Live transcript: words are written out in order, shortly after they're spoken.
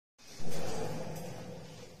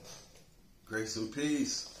Grace and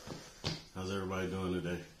peace. How's everybody doing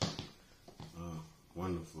today?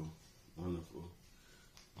 Wonderful, wonderful.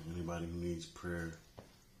 Anybody who needs prayer,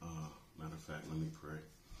 matter of fact, let me pray.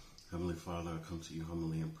 Heavenly Father, I come to you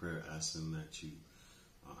humbly in prayer, asking that you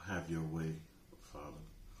have your way, Father.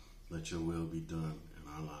 Let your will be done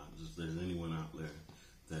in our lives. If there's anyone out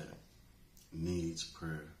there that needs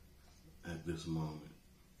prayer at this moment,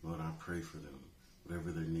 Lord, I pray for them.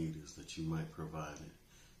 Whatever their need is, that you might provide it.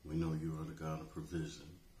 We know you are the God of provision.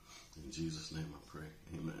 In Jesus' name I pray.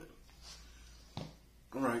 Amen.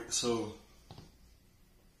 All right, so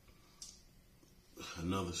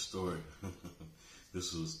another story.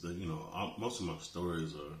 This was most of my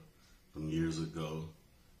stories are from years ago.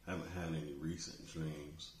 Haven't had any recent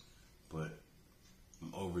dreams, but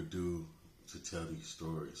I'm overdue to tell these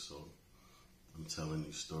stories, so I'm telling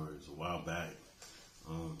these stories. A while back,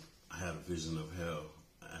 I had a vision of hell,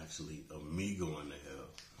 actually of me going to hell.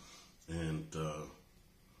 And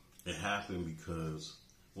it happened because,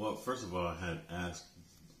 well, first of all, I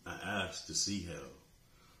asked to see hell.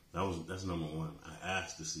 That's number one. I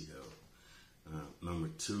asked to see hell. Number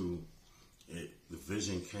two, the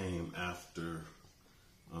vision came after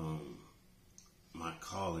my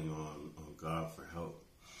calling on God for help.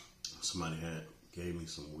 Somebody gave me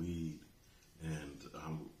some weed, and I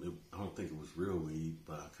don't think it was real weed,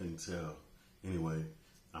 but I couldn't tell. Anyway,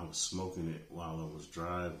 I was smoking it while I was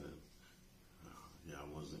driving.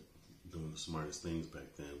 I wasn't doing the smartest things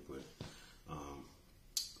back then, but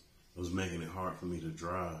it was making it hard for me to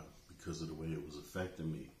drive because of the way it was affecting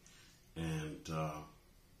me. And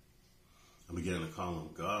I began to call on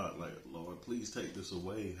God, like, Lord, please take this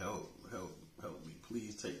away. Help me.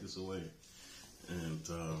 Please take this away. And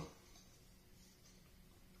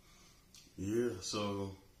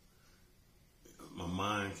so my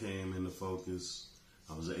mind came into focus.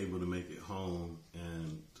 I was able to make it home,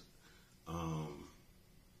 and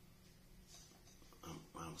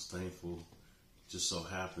I was thankful. Just so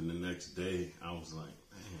happened the next day, I was like,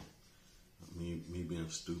 man, me being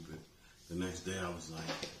stupid. The next day I was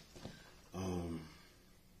like,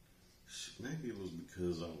 maybe it was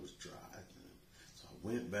because I was driving. So I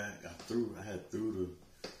went back, I had threw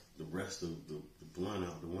the rest of the blunt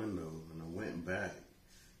out the window, and I went back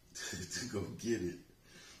to go get it.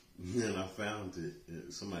 And I found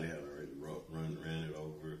it. Somebody had already ran it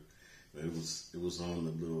over. But it was on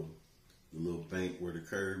the little bank where the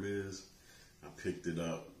curb is. I picked it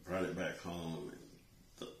up, brought it back home,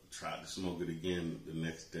 and tried to smoke it again the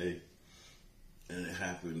next day. And it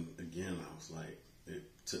happened again. I was like, it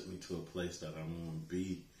took me to a place that I don't want to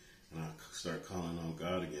be. And I started calling on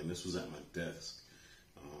God again. This was at my desk.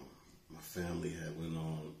 My family had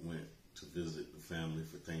went to visit the family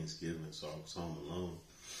for Thanksgiving, so I was home alone.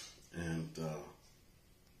 And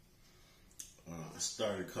I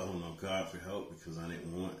started calling on God for help because I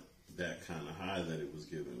didn't want that kind of high that it was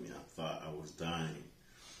giving me. I thought I was dying.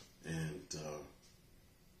 And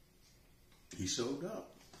he showed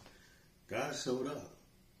up. God showed up.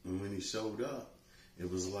 And when he showed up, it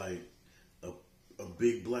was like a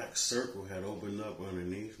big black circle had opened up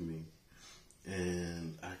underneath me.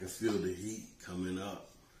 And I could feel the heat coming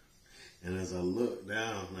up. And as I look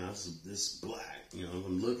down, now this black,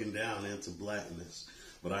 I'm looking down into blackness,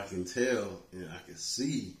 but I can tell and I can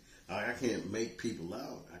see. I can't make people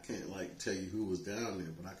out. I can't tell you who was down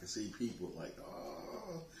there, but I can see people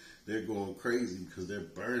they're going crazy because they're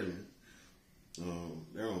burning.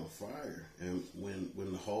 They're on fire. And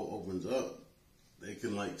when the hole opens up, they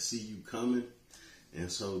can see you coming,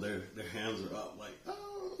 and so their hands are up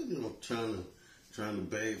trying to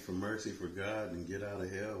beg for mercy for God and get out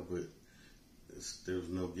of hell, but there was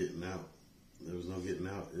no getting out. There was no getting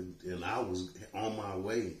out. And I was on my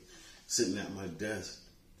way, sitting at my desk,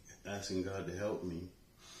 asking God to help me.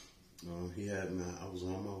 I was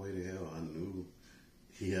on my way to hell. I knew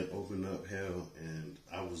he had opened up hell, and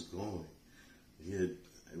I was going. It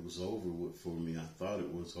was over for me. I thought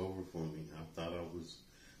it was over for me. I thought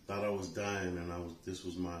I was dying, and this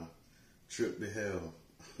was my trip to hell.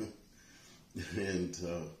 And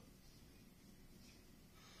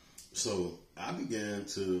so I began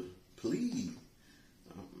to plead,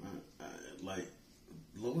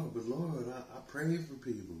 Lord, I prayed for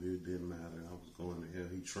people. It didn't matter. I was going to hell.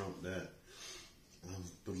 He trumped that.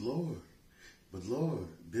 But Lord,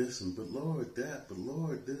 this, and but Lord, that, but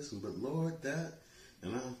Lord, this, and but Lord, that.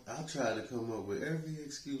 And I tried to come up with every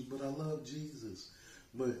excuse, but I love Jesus.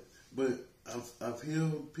 But I've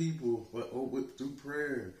healed people through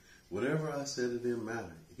prayer. Whatever I said, it didn't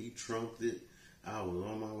matter. He trumped it. I was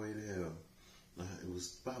on my way to hell. It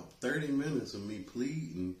was about 30 minutes of me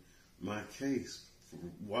pleading my case for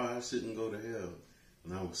why I shouldn't go to hell.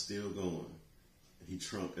 and I was still going. He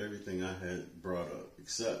trumped everything I had brought up,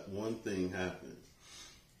 except one thing happened.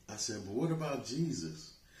 I said, but what about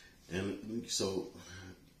Jesus? And so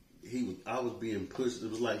I was being pushed. It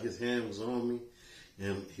was like his hand was on me,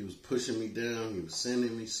 and he was pushing me down. He was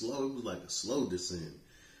sending me slow. It was like a slow descent.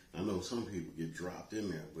 I know some people get dropped in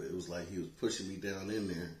there, but it was like he was pushing me down in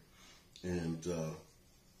there. And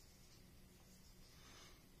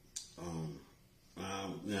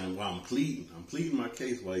while I'm pleading my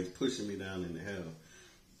case while he's pushing me down into hell.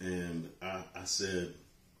 And I said,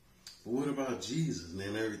 but what about Jesus? And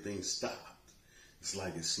then everything stopped. It's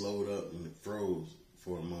like it slowed up and it froze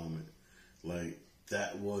for a moment. Like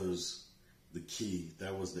that was the key.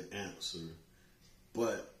 That was the answer.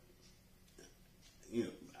 But, you know,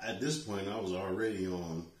 at this point I was already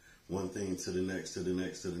on one thing to the next, to the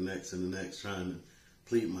next, to the next, to the next, trying to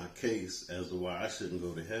plead my case as to why I shouldn't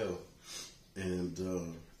go to hell. And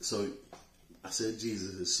so I said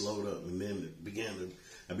Jesus, it slowed up, and then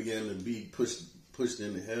I began to be pushed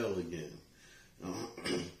into hell again.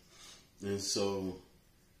 And so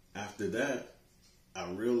after that, I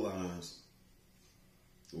realized,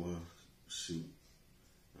 well, shoot,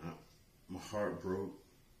 my heart broke.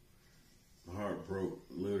 My heart broke,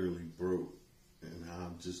 literally broke, and I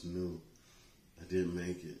just knew I didn't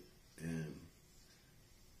make it, and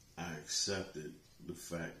I accepted the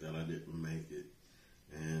fact that I didn't make it.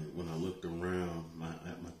 And when I looked around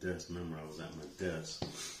at my desk, remember I was at my desk,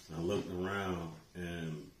 and I looked around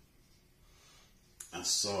and I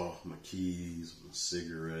saw my keys, my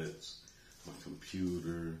cigarettes, my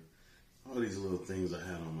computer, all these little things I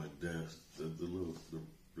had on my desk,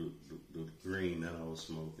 the green that I was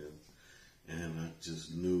smoking. And I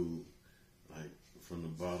just knew, like, from the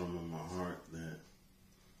bottom of my heart that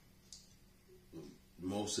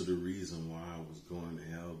most of the reason why I was going to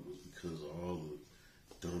hell was because of all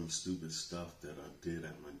the dumb, stupid stuff that I did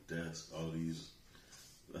at my desk. All these,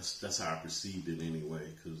 that's how I perceived it anyway,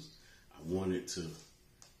 because I wanted to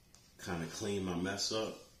kind of clean my mess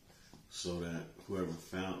up so that whoever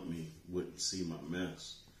found me wouldn't see my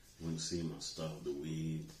mess, wouldn't see my stuff, the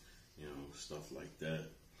weed, you know, stuff like that.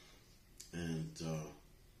 And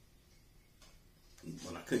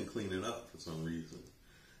but I couldn't clean it up for some reason.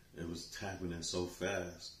 It was happening so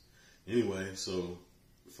fast. Anyway, so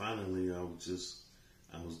finally I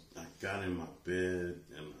got in my bed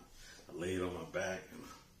and I laid on my back and I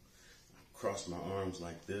crossed my arms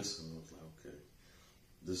like this, and I was like, okay,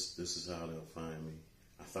 this is how they'll find me.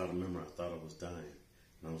 I thought I was dying,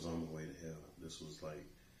 and I was on my way to hell. This was like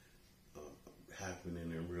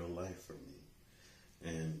happening in real life for me.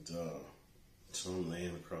 And so I'm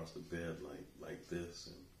laying across the bed like this,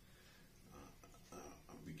 and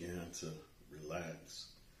I began to relax.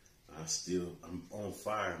 I'm on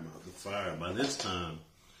fire, the fire. By this time,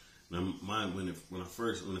 now when it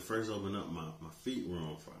first opened up, my feet were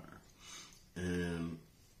on fire, and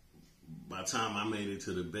by the time I made it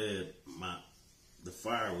to the bed, the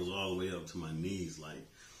fire was all the way up to my knees, like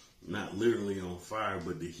not literally on fire,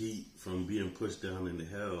 but the heat from being pushed down into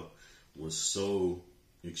hell was so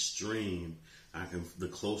extreme. The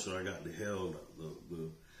closer I got to hell,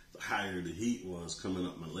 the higher the heat was coming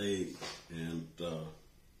up my leg, and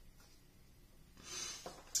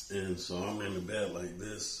so I'm in the bed like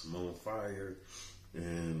this, I'm on fire,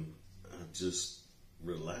 and I just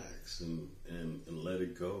relax and let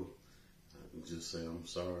it go. I just say, I'm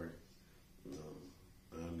sorry.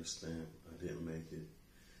 I understand I didn't make it.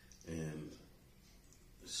 And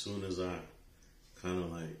as soon as I kind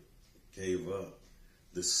of like gave up,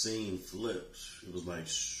 the scene flipped. It was like,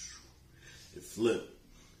 it flipped.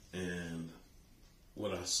 And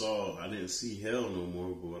what I saw, I didn't see hell no more,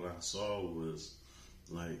 but what I saw was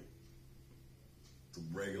like the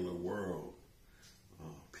regular world.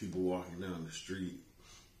 People walking down the street,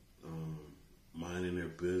 minding their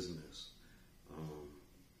business.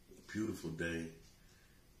 Beautiful day.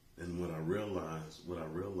 And what I realized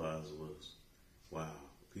was, wow,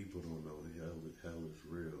 people don't know hell is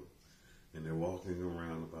real. And they're walking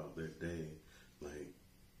around about their day like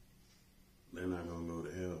they're not going to go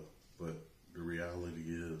to hell. But the reality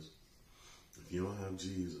is, if you don't have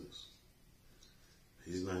Jesus,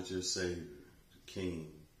 He's not your Savior, the King.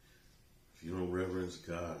 If you don't reverence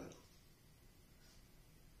God,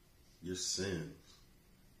 your sins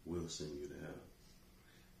will send you to hell.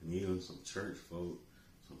 And even some church folk,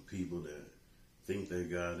 some people that think they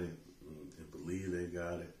got it and believe they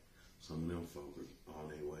got it, some of them folk are on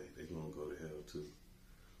their way. They're going to go to hell too.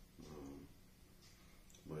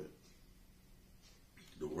 But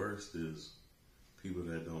the worst is people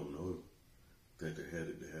that don't know that they're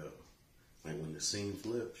headed to hell. Like when the scene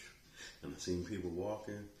flips and I seen people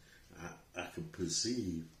walking I could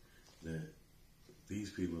perceive that these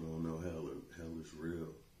people don't know hell is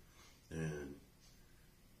real, and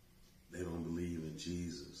they don't believe in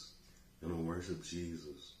Jesus. They don't worship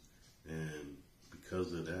Jesus. And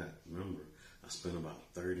because of that, remember, I spent about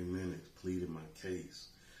 30 minutes pleading my case.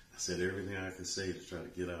 I said everything I could say to try to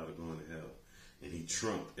get out of going to hell. And he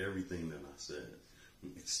trumped everything that I said.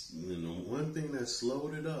 One thing that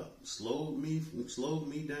slowed me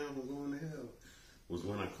down from going to hell was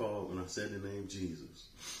when I said the name Jesus.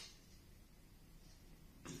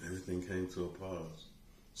 Everything came to a pause.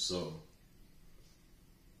 So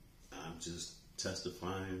I'm just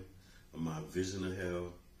testifying of my vision of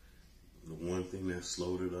hell. The one thing that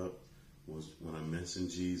slowed it up was when I mentioned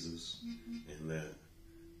Jesus, and that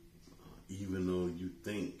even though you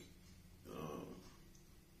think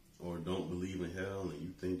or don't believe in hell, and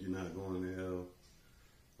you think you're not going to hell,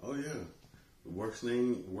 oh yeah, the worst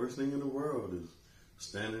thing in the world is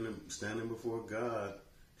standing before God,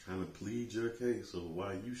 trying to plead your case of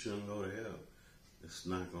why you shouldn't go to hell. It's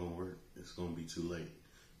not going to work. It's going to be too late.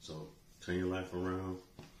 So turn your life around.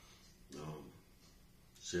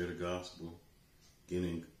 Share the gospel. Get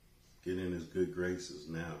in his good graces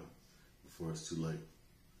now before it's too late.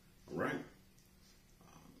 All right.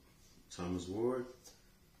 Thomas Ward,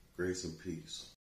 grace and peace.